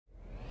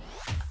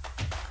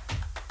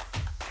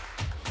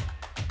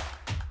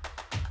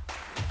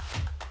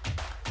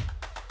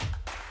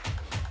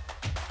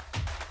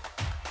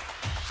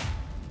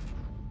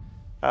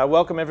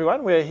Welcome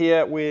everyone. We're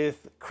here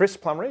with Chris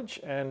Plumridge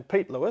and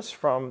Pete Lewis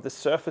from the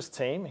Surface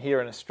team here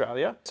in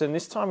Australia. So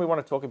this time we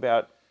want to talk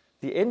about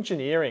the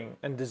engineering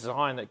and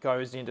design that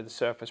goes into the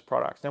Surface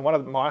products. Now, one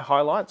of my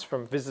highlights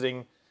from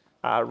visiting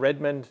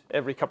Redmond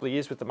every couple of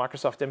years with the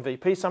Microsoft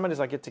MVP Summit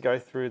is I get to go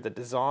through the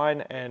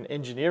design and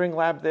engineering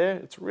lab there.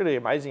 It's a really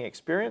amazing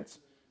experience.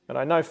 And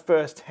I know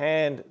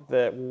firsthand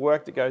the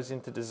work that goes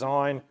into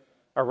design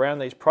around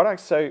these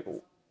products. So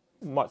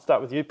I might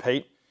start with you,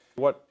 Pete.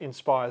 What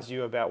inspires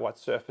you about what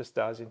Surface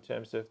does in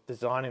terms of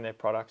designing their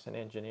products and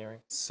engineering?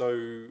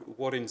 So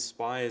what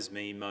inspires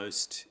me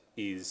most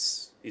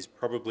is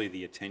probably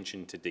the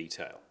attention to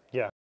detail.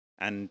 Yeah.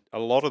 And a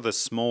lot of the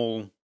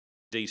small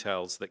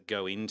details that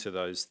go into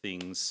those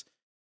things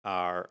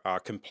are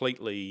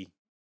completely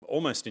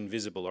almost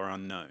invisible or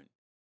unknown.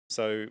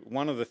 So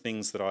one of the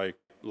things that I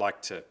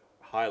like to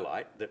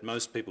highlight that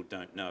most people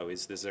don't know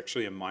is there's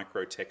actually a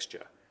micro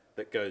texture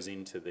that goes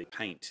into the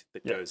paint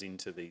that goes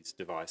into these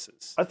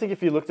devices. I think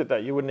if you looked at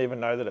that, you wouldn't even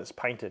know that it's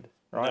painted,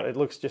 right? No, it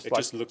looks just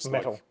like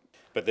metal.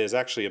 But there's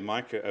actually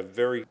a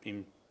very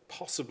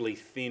impossibly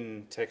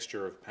thin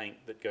texture of paint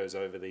that goes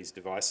over these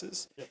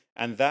devices. Yep.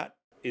 And that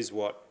is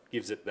what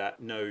gives it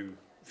that no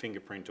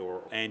fingerprint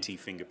or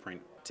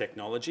anti-fingerprint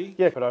technology.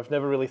 Yeah, but I've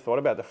never really thought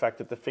about the fact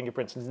that the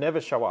fingerprints never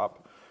show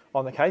up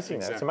on the casing.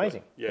 Exactly. Now. It's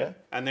amazing. Yeah.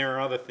 And there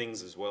are other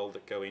things as well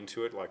that go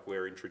into it, like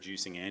we're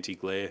introducing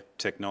anti-glare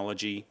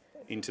technology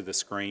into the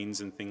screens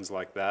and things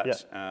like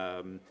that,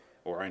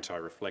 or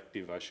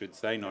anti-reflective, I should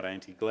say, not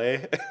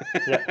anti-glare.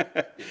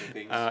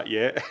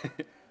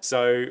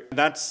 So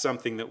that's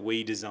something that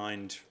we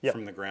designed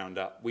from the ground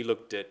up. We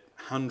looked at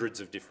hundreds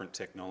of different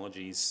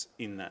technologies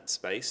in that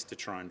space to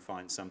try and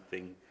find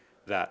something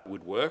that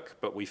would work,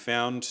 but we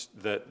found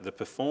that the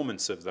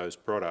performance of those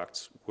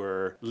products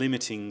were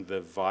limiting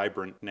the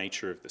vibrant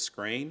nature of the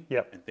screen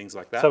and things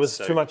like that. So it was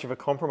too much of a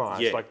compromise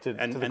to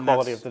the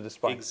quality of the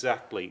display.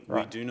 Exactly.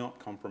 Right. We do not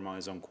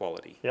compromise on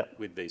quality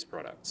with these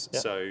products.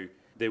 So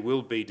there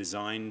will be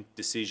design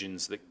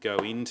decisions that go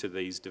into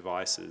these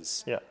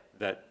devices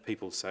that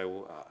people say,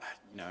 well,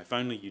 if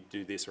only you'd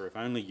do this or if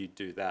only you'd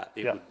do that,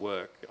 it would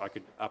work. I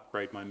could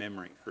upgrade my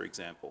memory, for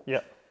example.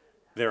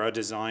 There are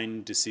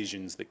design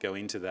decisions that go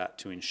into that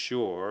to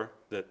ensure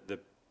that the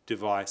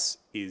device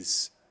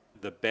is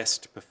the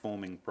best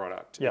performing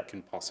product it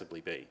can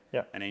possibly be,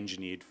 and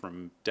engineered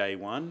from day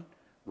one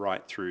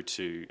right through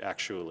to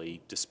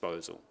actually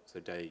disposal,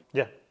 so day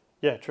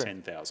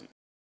 10,000.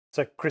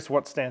 So Chris,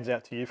 what stands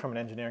out to you from an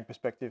engineering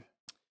perspective?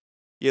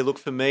 Yeah, look,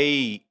 for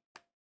me,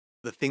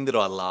 the thing that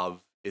I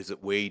love is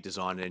that we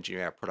design and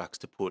engineer our products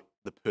to put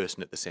the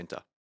person at the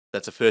centre.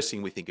 That's the first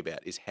thing we think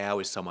about is how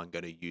is someone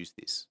going to use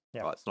this?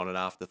 Right? It's not an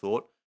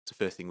afterthought. It's the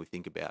first thing we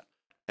think about.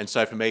 And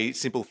so for me,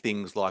 simple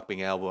things like being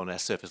able on our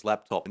Surface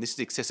laptop, and this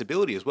is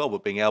accessibility as well,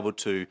 but being able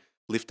to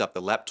lift up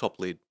the laptop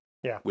lid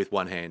with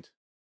one hand,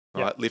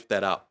 right? Lift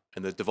that up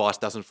and the device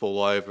doesn't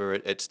fall over.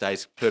 It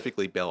stays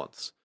perfectly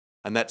balanced.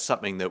 And that's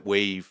something that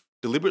we've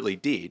deliberately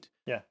did.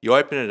 You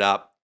open it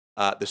up,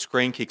 the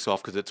screen kicks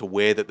off because it's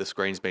aware that the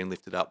screen's been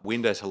lifted up.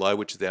 Windows Hello,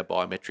 which is our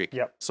biometric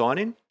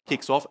sign-in,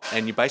 kicks off,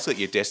 and you're basically at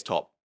your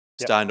desktop.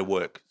 Starting to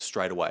work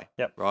straight away,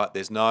 right?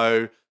 There's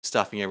no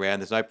stuffing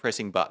around. There's no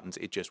pressing buttons.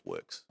 It just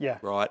works,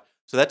 right?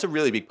 So that's a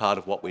really big part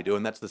of what we do,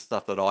 and that's the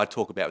stuff that I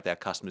talk about with our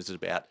customers is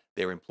about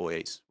their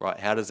employees, right?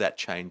 How does that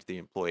change the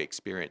employee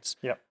experience?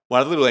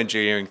 One little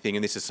engineering thing,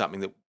 and this is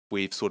something that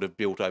we've sort of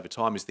built over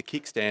time, is the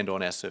kickstand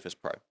on our Surface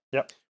Pro.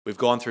 We've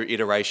gone through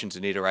iterations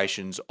and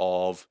iterations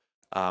of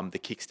the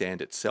kickstand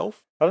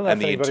itself. I don't know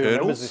if anybody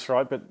remembers this,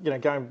 right? But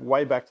going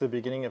way back to the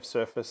beginning of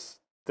Surface,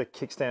 the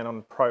kickstand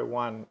on Pro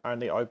 1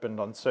 only opened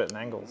on certain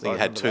angles. I think it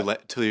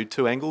had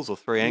two angles or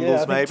three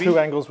angles, maybe. 2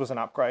 angles was an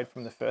upgrade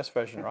from the first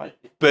version, right?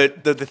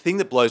 But the thing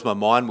that blows my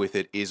mind with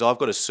it is I've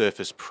got a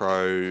Surface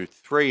Pro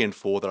 3 and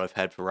 4 that I've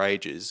had for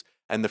ages,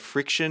 and the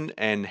friction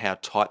and how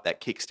tight that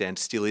kickstand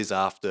still is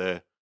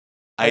after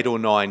 8 or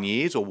 9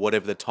 years or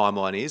whatever the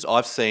timeline is.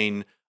 I've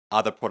seen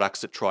other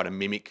products that try to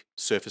mimic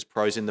Surface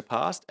Pros in the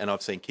past, and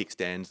I've seen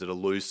kickstands that are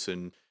loose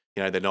and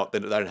they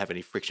don't have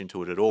any friction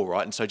to it at all,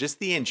 right? And so just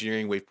the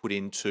engineering we've put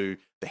into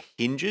the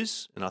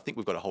hinges, and I think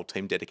we've got a whole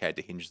team dedicated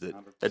to hinges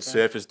at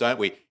Surface, don't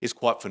we, is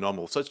quite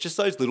phenomenal. So it's just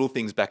those little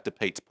things, back to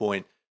Pete's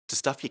point, to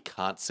stuff you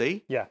can't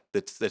see,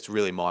 that's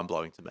really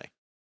mind-blowing to me.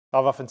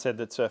 I've often said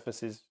that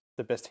Surface is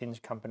the best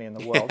hinge company in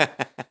the world.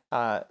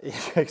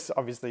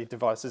 Obviously,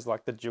 devices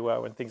like the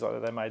Duo and things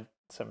like that,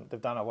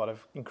 they've done a lot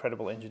of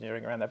incredible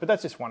engineering around that. But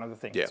that's just one of the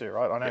things too,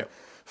 right? I know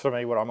for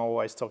me, what I'm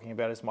always talking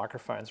about is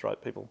microphones,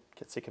 right? People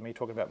get sick of me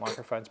talking about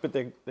microphones, but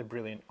they're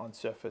brilliant on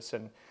Surface,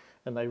 and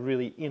they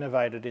really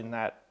innovated in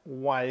that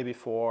way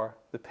before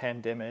the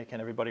pandemic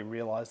and everybody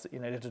realized that you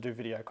needed to do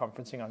video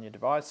conferencing on your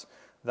device.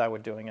 They were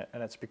doing it,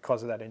 and it's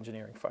because of that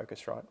engineering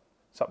focus, right?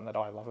 Something that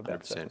I love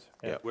about Surface.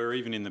 We're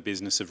even in the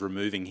business of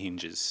removing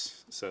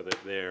hinges so that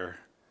they're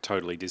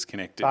totally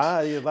disconnected.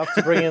 You'd love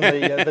to bring in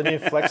the new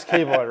Flex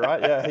keyboard,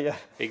 right?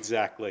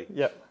 Exactly.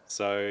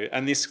 So,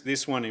 and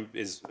this one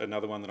is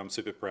another one that I'm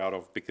super proud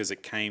of because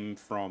it came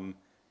from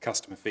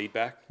customer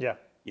feedback.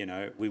 You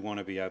know, we want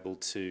to be able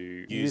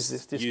to use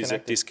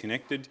it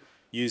disconnected,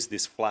 use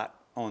this flat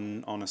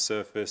on a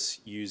surface,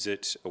 use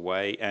it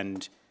away,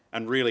 and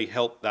really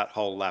help that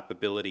whole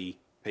lappability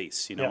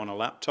piece. You know, on a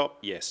laptop,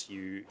 yes,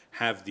 you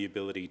have the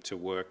ability to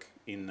work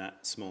in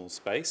that small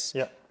space,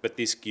 but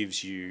this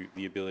gives you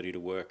the ability to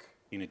work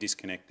in a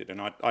disconnected.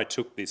 And I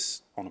took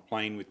this on a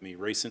plane with me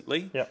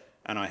recently,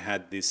 and I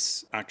had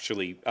this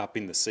actually up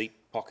in the seat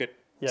pocket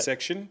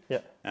section,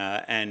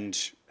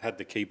 and had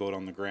the keyboard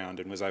on the ground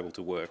and was able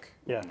to work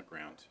on the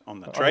ground, on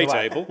the tray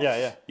table.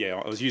 Yeah,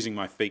 I was using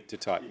my feet to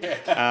type. I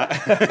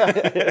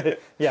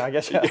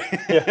guess, I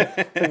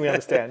think we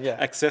understand,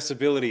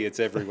 Accessibility, it's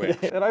everywhere.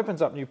 It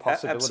opens up new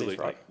possibilities,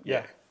 Absolutely. right?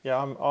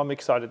 Yeah, I'm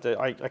excited to,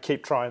 I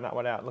keep trying that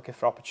one out, looking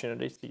for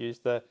opportunities to use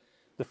the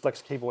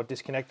Flex keyboard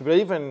disconnected. But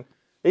even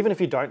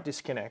if you don't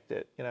disconnect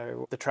it, you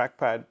know, the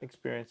trackpad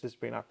experience has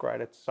been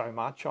upgraded so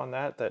much on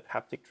that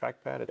haptic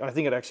trackpad. I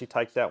think it actually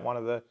takes out one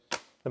of the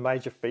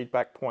major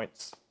feedback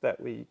points that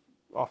we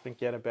often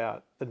get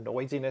about the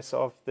noisiness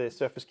of the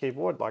Surface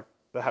keyboard. Like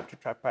the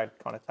haptic trackpad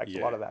kind of takes a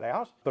lot of that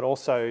out. But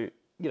also,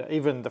 you know,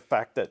 even the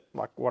fact that,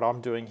 like what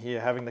I'm doing here,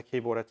 having the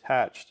keyboard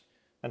attached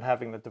and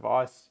having the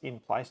device in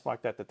place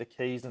like that the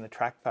keys and the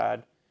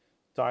trackpad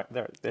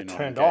they're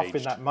turned off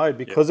in that mode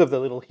because of the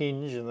little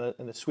hinge and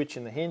the switch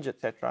in the hinge,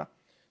 etc.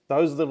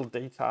 Those little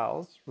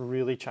details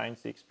really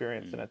change the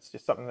experience, and it's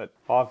just something that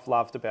I've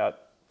loved about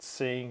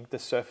seeing the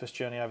Surface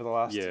journey over the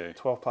last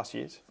 12 plus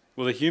years.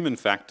 Well, the human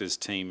factors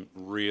team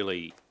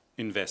really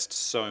invests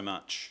so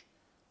much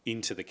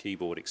into the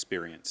keyboard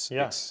experience.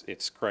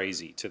 It's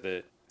crazy, to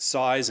the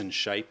size and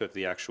shape of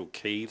the actual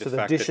key, the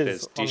fact that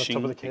there's dishing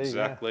on the top of the key,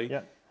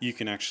 exactly. You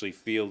can actually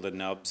feel the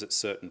nubs at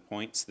certain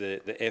points.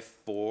 The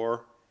F4,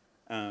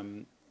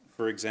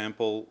 for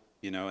example,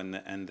 you know, and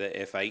the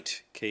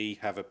F8 key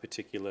have a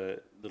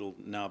particular little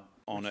nub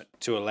on it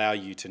to allow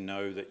you to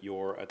know that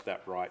you're at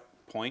that right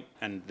point.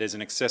 And there's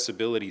an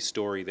accessibility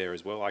story there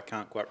as well. I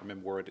can't quite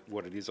remember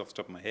what it is off the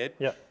top of my head.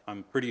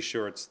 I'm pretty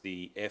sure it's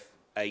the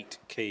F8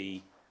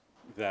 key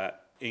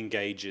that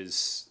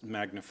engages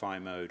magnify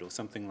mode or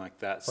something like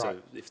that. So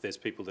if there's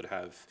people that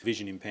have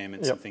vision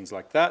impairments and things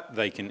like that,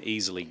 they can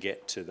easily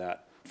get to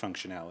that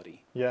functionality.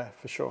 Yeah,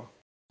 for sure.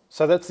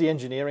 So that's the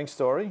engineering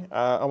story.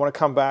 I want to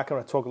come back. I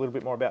want to talk a little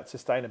bit more about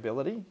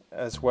sustainability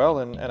as well,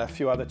 and a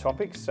few other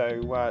topics. So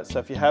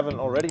if you haven't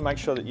already, make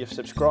sure that you've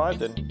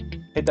subscribed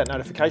and hit that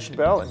notification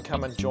bell and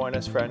come and join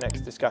us for our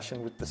next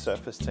discussion with the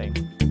Surface team.